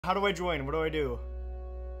How do I join? What do I do?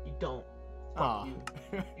 You don't. Aw.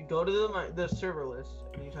 You go to the server list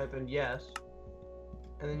and you type in yes,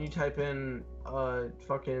 and then you type in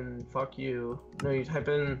fucking fuck you. No, you type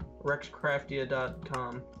in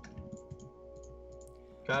rexcraftia.com.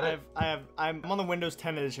 Got it? I'm on the Windows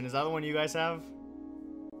 10 edition. Is that the one you guys have?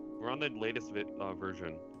 We're on the latest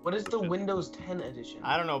version. What is the Windows 10 edition?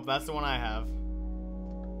 I don't know, but that's the one I have.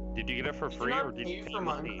 Did you get it for Did free you or not did pay you pay for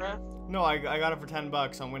money? Minecraft? No, I got it for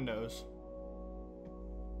 $10 on Windows.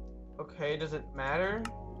 Okay, does it matter?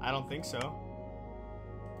 I don't think so.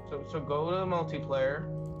 So go to multiplayer.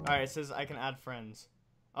 Alright, it says I can add friends.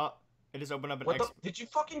 Oh, it just opened up an What the? Did you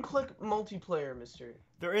fucking click multiplayer, mister?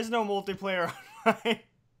 There is no multiplayer online.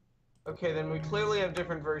 Okay, then we clearly have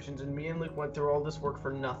different versions, and me and Luke went through all this work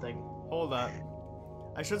for nothing. Hold up.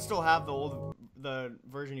 I should still have the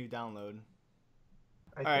version you download.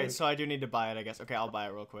 Alright, so I do need to buy it, I guess. Okay, I'll buy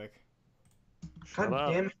it real quick. Shut God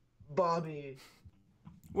up. damn it, Bobby.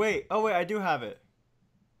 Wait, oh wait, I do have it.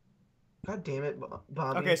 God damn it,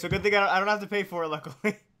 Bobby. Okay, so good thing I don't have to pay for it,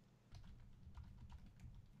 luckily.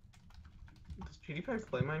 Does PewDiePie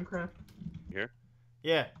play Minecraft? Here?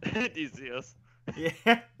 Yeah. Do you see us?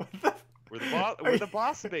 Yeah. What the? We're the boss. We're the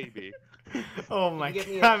boss, baby. Oh Can my you get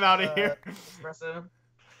me god, I'm out of here. Espresso?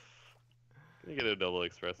 Can you get a double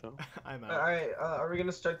espresso? I'm out. Alright, are we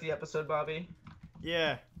gonna start the episode, Bobby?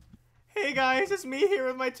 Yeah. Hey guys, it's me here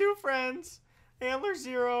with my two friends, Antler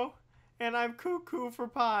Zero, and I'm Cuckoo for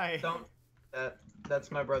Pie. Don't.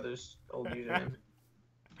 That's my brother's old username.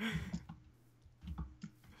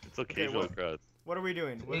 It's occasional what- crust. What are we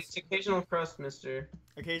doing? What's It's occasional crust, mister.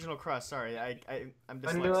 occasional crust? Sorry, I'm If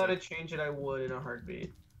I knew how to dyslexic. change it, I would in a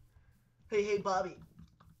heartbeat. Hey, Bobby.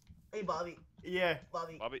 Hey, Bobby. Yeah.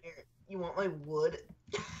 Bobby. Bobby. Here, you want my wood?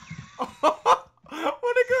 What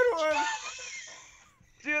a good one.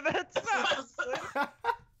 Dude, that's not.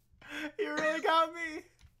 You really got me.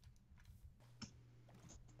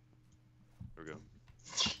 There we go.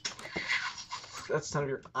 That's the sound of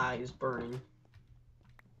your eyes burning.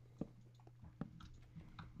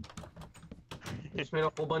 Just made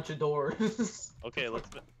a whole bunch of doors. Okay, let's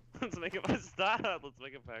make it. Stop. Let's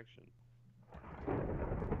make a faction.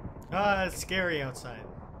 Ah, it's scary outside.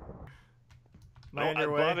 Am I in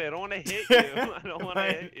your way? Bobby, I don't want to hit you. I don't want to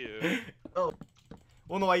hit you. Oh,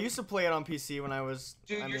 Well, no, I used to play it on PC when I was.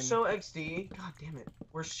 dude, I you're mean- so XD. God damn it.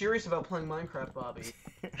 We're serious about playing Minecraft, Bobby.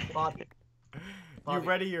 Bobby. You Bobby.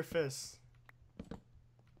 ready your fists?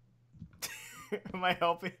 Am I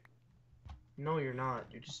helping? No, you're not.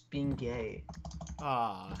 You're just being gay.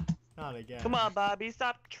 Ah, not again. Come on, Bobby,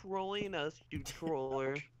 stop trolling us, you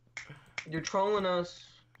troller. You're trolling us.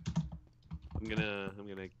 I'm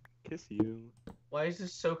gonna kiss you. Why is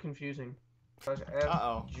this so confusing?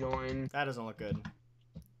 Uh-oh. Join. That doesn't look good.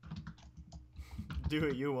 Do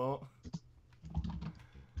it, you won't.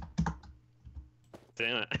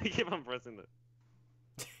 Damn it! I keep on pressing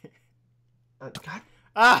God.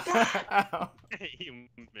 Ah! Ow. you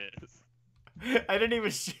miss. I didn't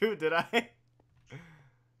even shoot, did I?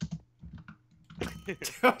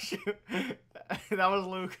 Oh shoot! That was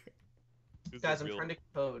Luke. Who's Guys, the I'm real, trying to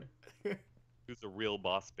code. Who's the real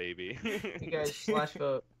boss, baby? You guys, slash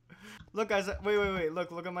vote. Look, guys. Wait.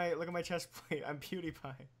 Look at my chest plate. I'm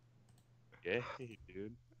PewDiePie. Yeah,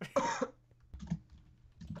 dude.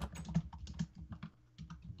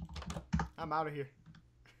 I'm out of here.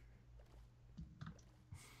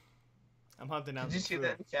 I'm hunting out. Did you the see food.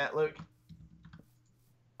 that in chat, Luke?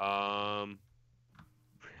 Oh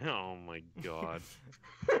my god.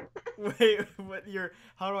 Wait, what?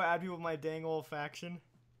 How do I add people to my dang old faction?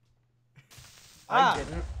 I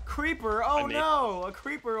didn't. Creeper! Oh made- no! A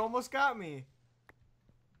creeper almost got me.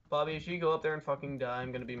 Bobby, if you go up there and fucking die,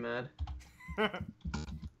 I'm gonna be mad.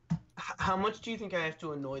 How much do you think I have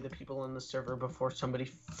to annoy the people on the server before somebody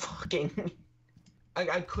fucking...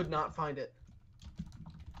 I could not find it.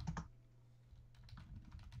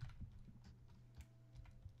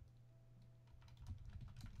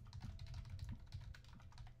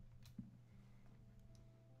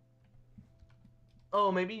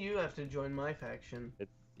 Oh, maybe you have to join my faction.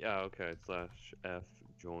 Yeah, okay. /F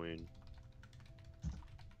join.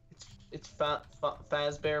 It's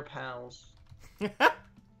Fazbear Pals.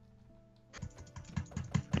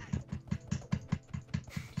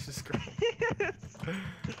 Jesus Christ.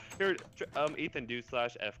 Here, Ethan, do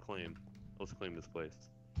 /F claim. Let's claim this place.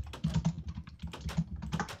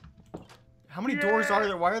 How many doors are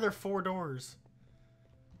there? Why are there 4 doors?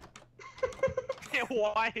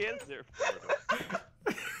 Why is there 4 doors?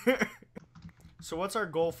 So what's our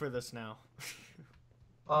goal for this now?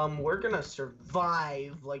 We're gonna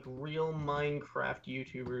survive like real Minecraft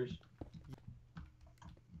YouTubers.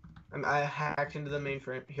 I hacked into the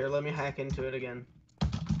mainframe. Here, let me hack into it again.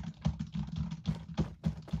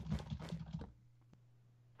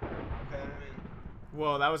 Okay, I'm in.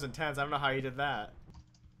 Whoa, that was intense. I don't know how you did that.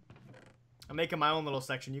 I'm making my own little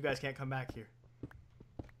section. You guys can't come back here.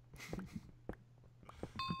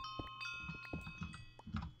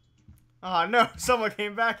 Oh no, someone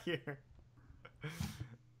came back here.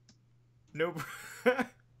 Nope.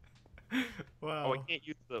 Wow. Oh, I can't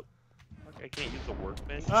use the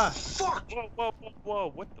workbench. Ah, Fuck! Whoa, whoa, whoa,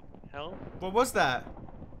 whoa! What the hell? what was that?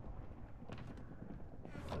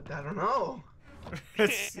 I don't know.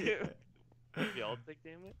 It's- Y'all take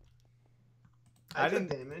damage? I didn't-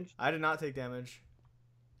 took damage. I did not take damage.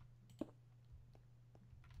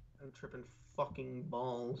 I'm tripping fucking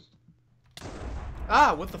balls.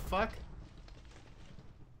 Ah, what the fuck?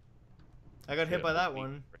 I got hit Yeah, by that me.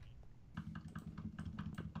 one.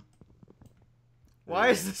 Why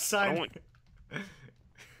is the sign? want-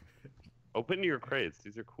 Open your crates.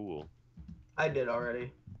 These are cool. I did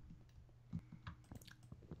already.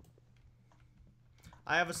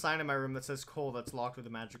 I have a sign in my room that says Cole that's locked with a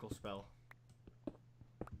magical spell.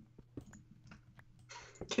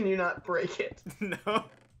 Can you not break it? No.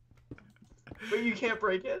 Wait, you can't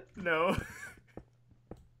break it? No.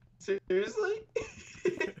 Seriously?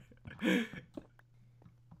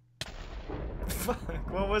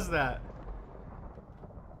 Fuck, what was that?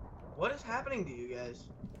 What is happening to you guys?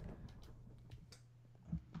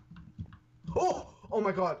 Oh! Oh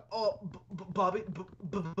my god. Oh, Bobby,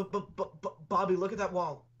 Bobby, look at that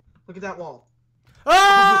wall. Look at that wall.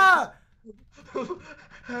 Ah! What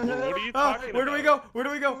are you Oh, talking where do we about? go? Where do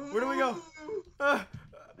we go? Where do we go?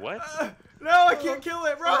 What? No, I can't kill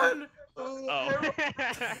it. Run! Oh.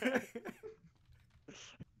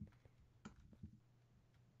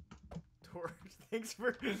 Torch, thanks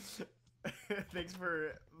for thanks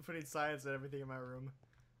for putting science and everything in my room.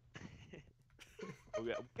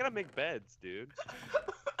 We gotta make beds, dude.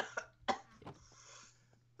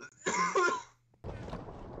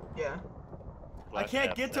 Yeah. I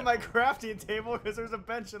can't get to my crafting table because there's a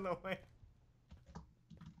bench in the way.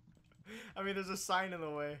 I mean, there's a sign in the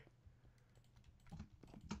way.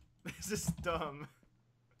 This is dumb.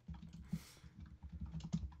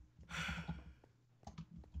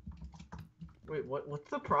 Wait, what's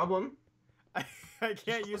the problem? I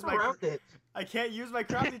can't use Look my around it. I can't use my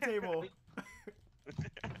crafting table.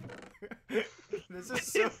 This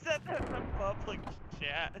is so. You said that in the public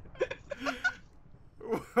chat.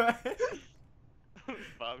 What?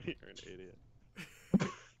 Bobby, you're an idiot.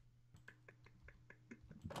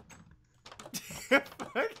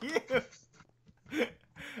 Fuck you.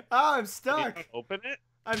 Oh, I'm Can you stuck. open it?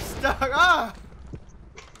 I'm stuck. Ah!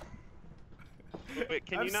 Wait,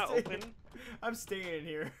 can I'm you not staying- open? I'm staying in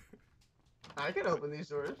here. I can open these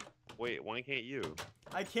doors. Wait, why can't you?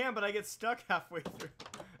 I can, but I get stuck halfway through.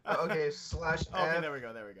 Oh, okay, slash F. Okay, there we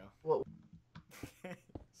go. There we go. What?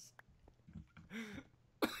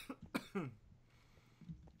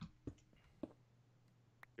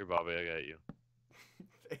 Here, Bobby, I got you.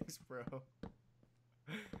 Thanks, bro.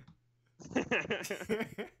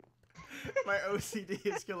 My OCD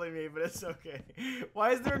is killing me, but it's okay.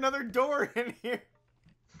 Why is there another door in here?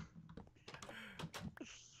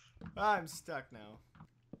 I'm stuck now.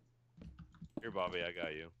 Here, Bobby, I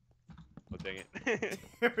got you. Oh, dang it.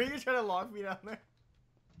 Are you trying to lock me down there?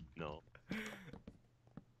 No.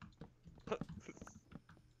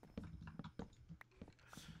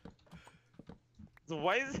 So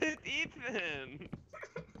why is it Ethan?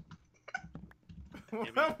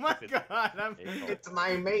 Oh my god, I'm. It's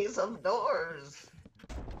my maze of doors.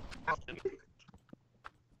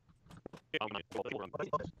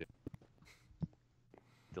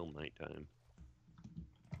 Still nighttime.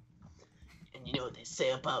 And you know what they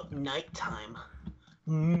say about nighttime?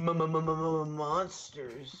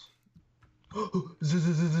 Monsters.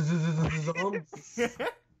 Zombies.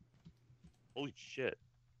 Holy shit.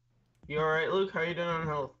 You alright, Luke? How you doing on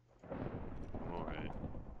health? I'm alright.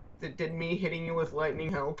 Did me hitting you with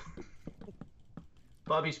lightning help?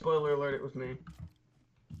 Bobby, spoiler alert, it was me.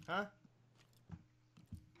 Huh?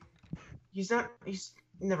 He's not. He's.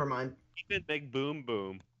 Never mind. Ethan, make boom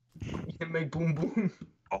boom. You can make boom boom.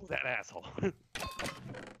 Oh, that asshole.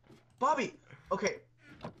 Bobby! Okay.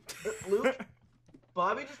 Luke,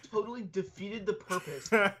 Bobby just totally defeated the purpose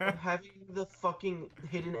of having the fucking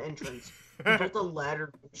hidden entrance. He built a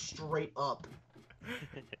ladder straight up.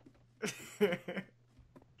 You're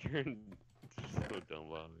so dumb,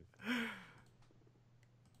 Bobby.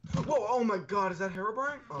 Whoa, oh my god, is that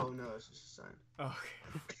Herobrine? Oh no, it's just a sign.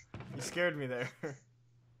 Okay. You scared me there.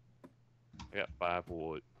 I got 5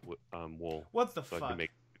 wool. What the So I fuck? can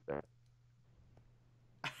make that.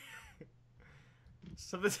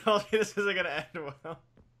 Something tells me this isn't gonna end well.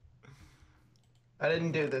 I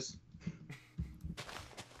didn't do this.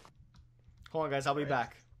 Hold on, guys. I'll be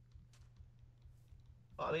back.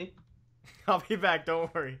 Bobby? I'll be back.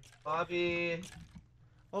 Don't worry. Bobby.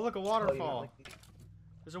 Oh, look, a Oh, waterfall.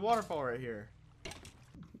 There's a waterfall right here.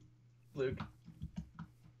 Luke.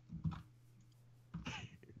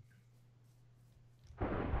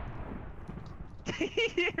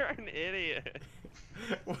 You're an idiot.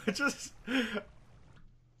 What just?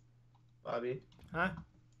 Bobby. Huh?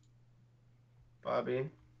 Bobby.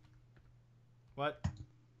 What?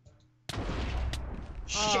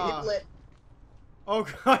 Shit, Ah. lit. Oh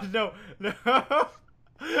god, no, no!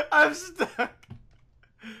 I'm stuck.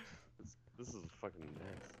 This is a fucking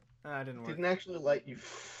mess. Ah, didn't work. Didn't actually light, you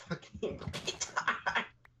fucking.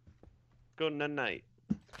 Go night.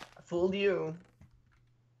 I fooled you.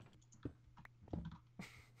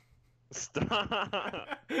 Stop.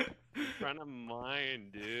 Trying to mine,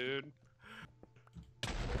 dude.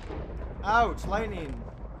 Ouch! Lightning.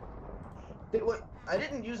 Wait, I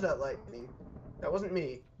didn't use that lightning. That wasn't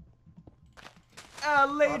me. Ah,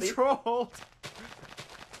 lay Bobby? trolled.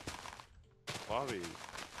 Bobby.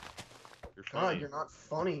 You're God, funny. you're not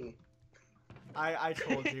funny. I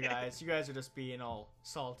told you guys. You guys are just being all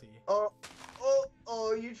salty. Oh,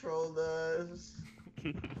 you trolled us.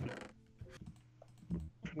 Trying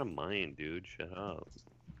to mine, dude. Shut up.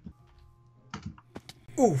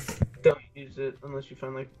 Oof. Don't use it unless you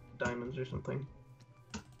find like diamonds or something.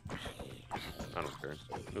 I don't care.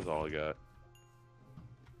 That's all I got.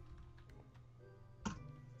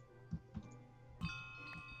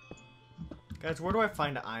 Guys, where do I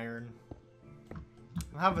find iron?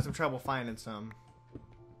 I'm having some trouble finding some.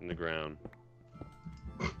 In the ground.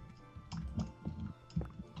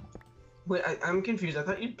 Wait, I'm confused. I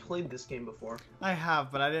thought you'd played this game before. I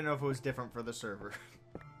have, but I didn't know if it was different for the server.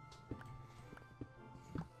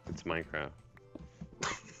 It's Minecraft.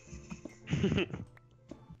 Yeah.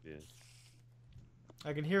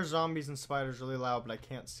 I can hear zombies and spiders really loud, but I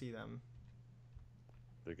can't see them.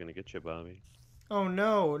 They're gonna get you, Bobby. Oh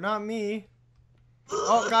no, not me.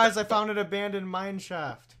 Oh, guys, I found an abandoned mine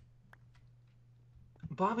shaft.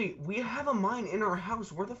 Bobby, we have a mine in our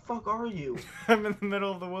house. Where the fuck are you? I'm in the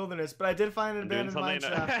middle of the wilderness, but I did find an I'm doing abandoned mine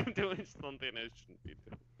something. shaft. I'm doing something I shouldn't be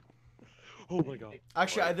doing. Oh my god.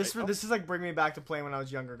 Actually, Alright, this is like bringing me back to playing when I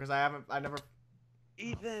was younger, because I never.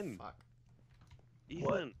 Ethan. Fuck. Ethan.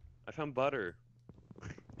 What? I found butter.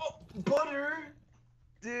 Oh, butter!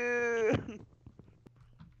 Dude.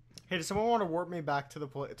 Hey, does someone want to warp me back to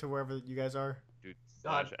to wherever you guys are? Dude.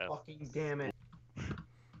 God Slash F. fucking damn it.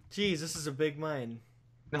 Jeez, this is a big mine.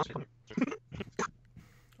 No.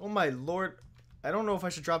 Oh my lord. I don't know if I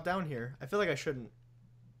should drop down here. I feel like I shouldn't.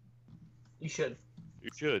 You should. You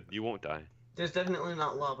should. You won't die. There's definitely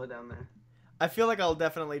not lava down there. I feel like I'll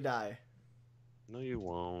definitely die. No, you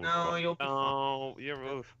won't. No, you'll be No,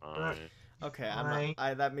 you're fine. Okay,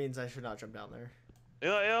 Fine. that means I should not jump down there.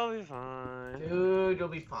 You'll be fine. Dude, you'll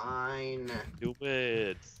be fine. Do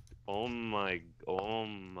it. Oh my. Oh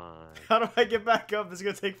my. How do I get back up? This is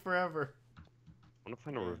gonna take forever. I want to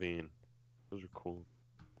find a ravine. Those are cool.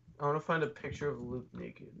 I want to find a picture of Luke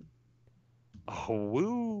naked. Oh,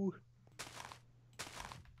 woo.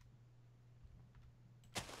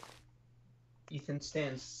 Ethan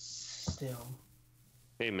stands still.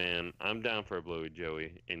 Hey man, I'm down for a blowy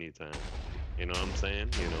Joey anytime. You know what I'm saying?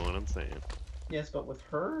 You know what I'm saying. Yes, but with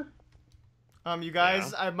her? You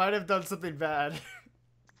guys, I might have done something bad.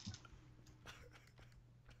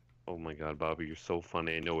 Oh my god, Bobby, you're so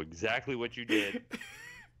funny. I know exactly what you did.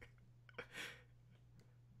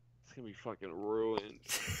 It's gonna be fucking ruined.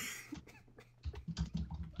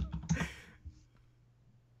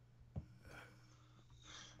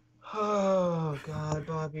 Oh god,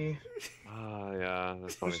 Bobby. Ah, yeah,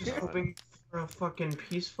 that's I funny. was just hoping for a fucking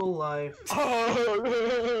peaceful life.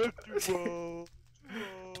 Oh, whoa.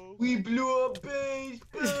 We blew up base,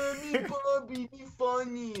 me Bobby, be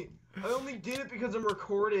funny. I only did it because I'm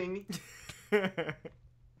recording.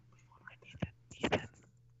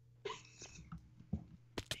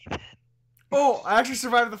 Oh, I actually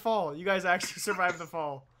survived the fall. You guys actually survived the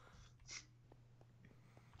fall.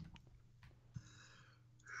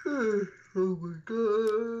 Oh my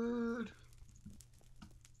god.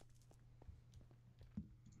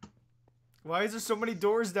 Why is there so many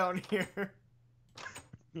doors down here?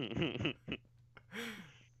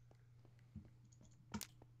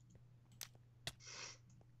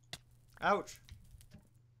 Ouch.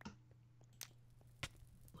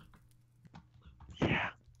 Yeah.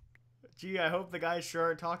 Gee, I hope the guys sure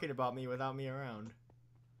aren't talking about me without me around.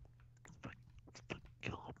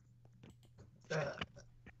 Kill him.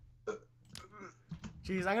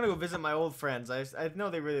 Jeez, I'm gonna go visit my old friends. I know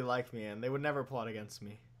they really like me, and they would never plot against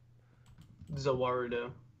me.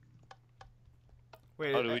 Zawarudo.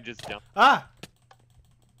 Wait. Oh, do we just jump? Ah!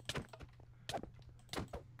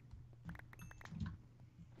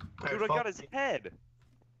 Dude, I got his head.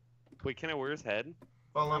 Wait, can I wear his head?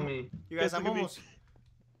 Follow me. You guys, Yes, I'm look at me. almost.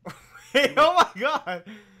 Hey, oh my god!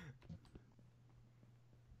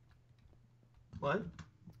 What?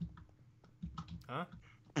 Huh?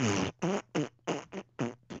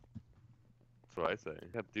 That's what I say.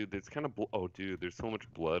 Yeah, dude, there's kind of oh, dude, there's so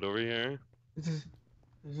much blood over here.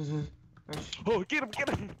 Oh, get him, get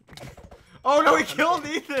him! Oh no, he killed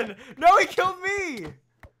Ethan! No, he killed me!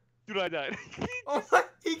 Dude, I died. Oh my,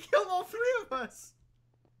 he killed all three of us!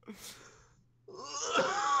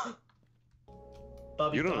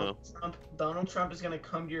 Bobby, You don't know. Donald Trump is gonna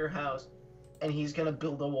come to your house, and he's gonna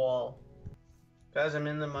build a wall. Guys, I'm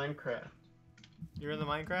in the Minecraft. You're in the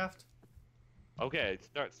Minecraft? Okay,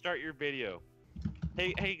 start your video.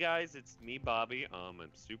 Hey guys, it's me, Bobby. I'm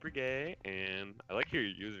super gay, and I like your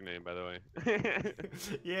username, by the way.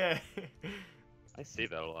 Yeah. I say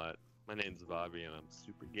that a lot. My name's Bobby, and I'm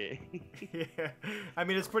super gay. Yeah. I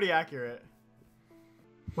mean, it's pretty accurate.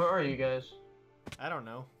 Where are you guys? I don't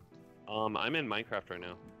know. I'm in Minecraft right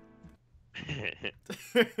now.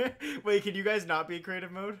 Wait, can you guys not be in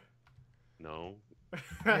creative mode? No.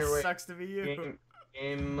 That Here, wait. sucks to be you.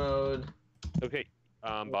 Game mode. Okay.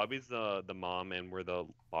 Bobby's the mom, and we're the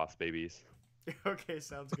boss babies. Okay,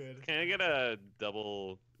 sounds good. Can I get a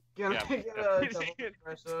double? Can Yeah. I get a double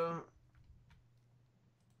espresso?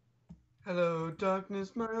 Hello,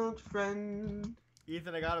 darkness, my old friend.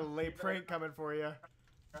 Ethan, I got a late prank coming for you.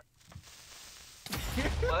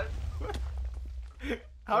 What?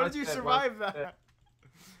 How did you survive that?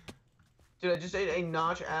 Dude, I just ate a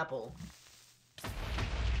notch apple.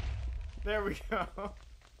 There we go.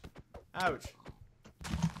 Ouch.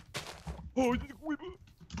 Oh,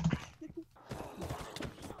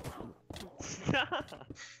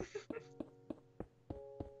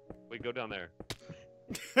 wait, go down there.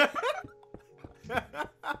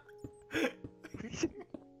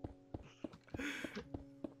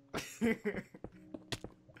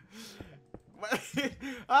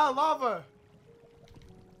 Ah, lava!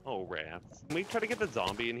 Oh, rats. Can we try to get the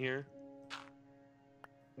zombie in here?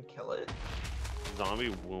 And kill it.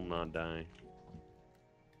 Zombie will not die.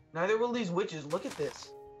 Neither will these witches. Look at this.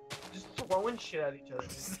 Just throwing shit at each other.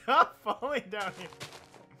 Stop falling down here.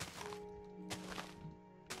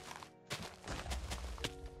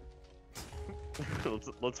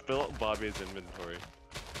 let's fill up Bobby's inventory.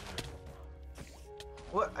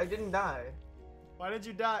 What? I didn't die. Why did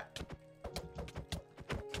you die?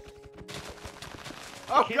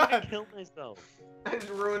 I Oh can't god! kill myself. I just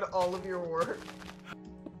ruined all of your work.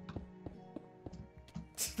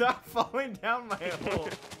 Stop falling down my hole.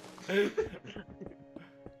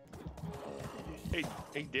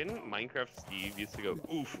 Hey, didn't Minecraft Steve used to go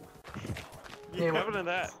oof? Yeah, What happened to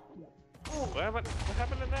that? What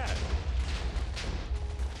happened to that?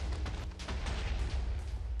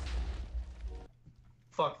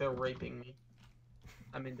 Fuck, they're raping me.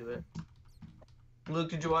 I'm into it. Luke,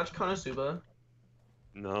 did you watch Konosuba?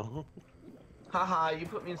 No. Haha, you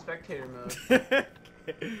put me in spectator mode.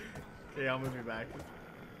 Okay, I'll move you back.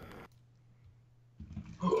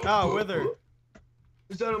 Oh, Wither.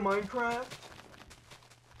 Is that a Minecraft?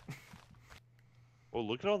 Oh,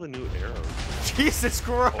 look at all the new arrows. Jesus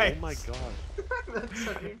Christ! Oh my god. That's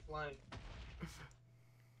so you flying.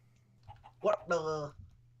 What the?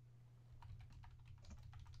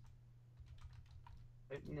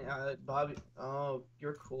 Bobby. Oh,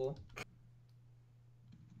 you're cool.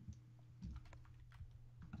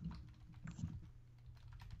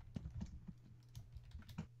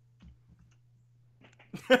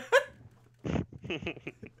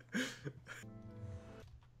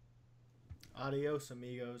 Adios,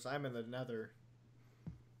 amigos. I'm in the nether.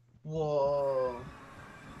 Whoa.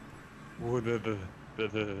 What the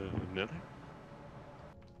nothing?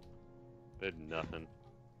 Did nothing.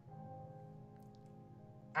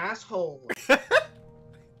 Asshole. This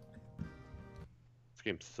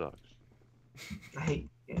game sucks. I hate